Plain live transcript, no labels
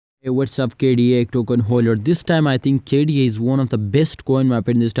Hey, what's up, KDA token holder? This time I think KDA is one of the best coin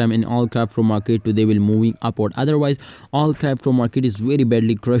market this time in all crypto market. Today will moving upward. Otherwise, all crypto market is very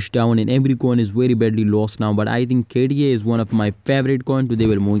badly crushed down and every coin is very badly lost now. But I think KDA is one of my favorite coin. Today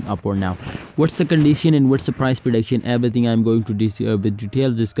will moving upward now. What's the condition and what's the price prediction? Everything I'm going to with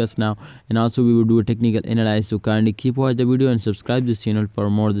details discuss now, and also we will do a technical analysis. So kindly keep watch the video and subscribe this channel for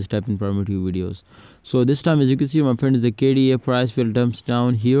more this type informative videos. So this time, as you can see, my friends, the KDA price will dumps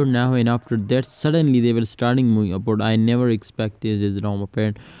down here now, and after that suddenly they will starting moving upward. I never expect this is now, my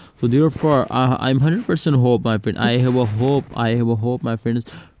friend. So therefore I'm 100% hope, my friend. I have a hope, my friends,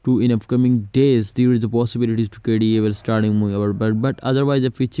 to in upcoming days there is the possibilities to KDA will starting moving upward. But otherwise,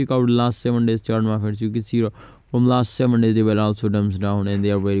 if we check out last 7 days chart, my friends, you can see from last 7 days they will also dumps down and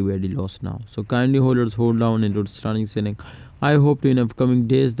they are very lost now. So kindly holders hold down into starting selling. I hope in upcoming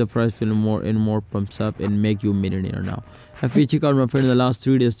days the price will more and more pumps up and make you millionaire now. If we check out, my friend, the last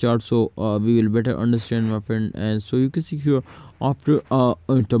 3 days chart, so we will better understand, my friend. And so you can see here, after a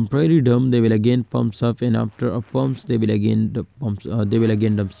temporary dump they will again pumps up, and after a pumps they will again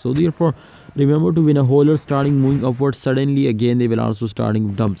dump. So therefore remember to win a holder starting moving upward, suddenly again they will also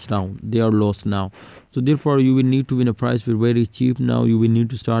starting dumps down. They are lost now. So therefore you will need to win a price with very cheap now. You will need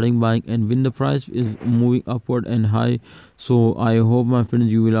to starting buying, and when the price is moving upward and high, so I hope, my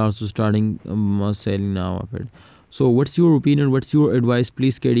friends, you will also starting selling now, my friend. So what's your opinion, what's your advice?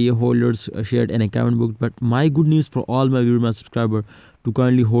 Please, KDA holders, share it in a comment book. But my good news for all my viewers, my subscriber, to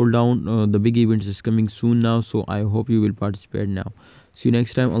kindly hold down. The big events is coming soon now, so I hope you will participate now. See you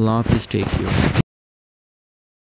next time. Allah Hafiz, take care.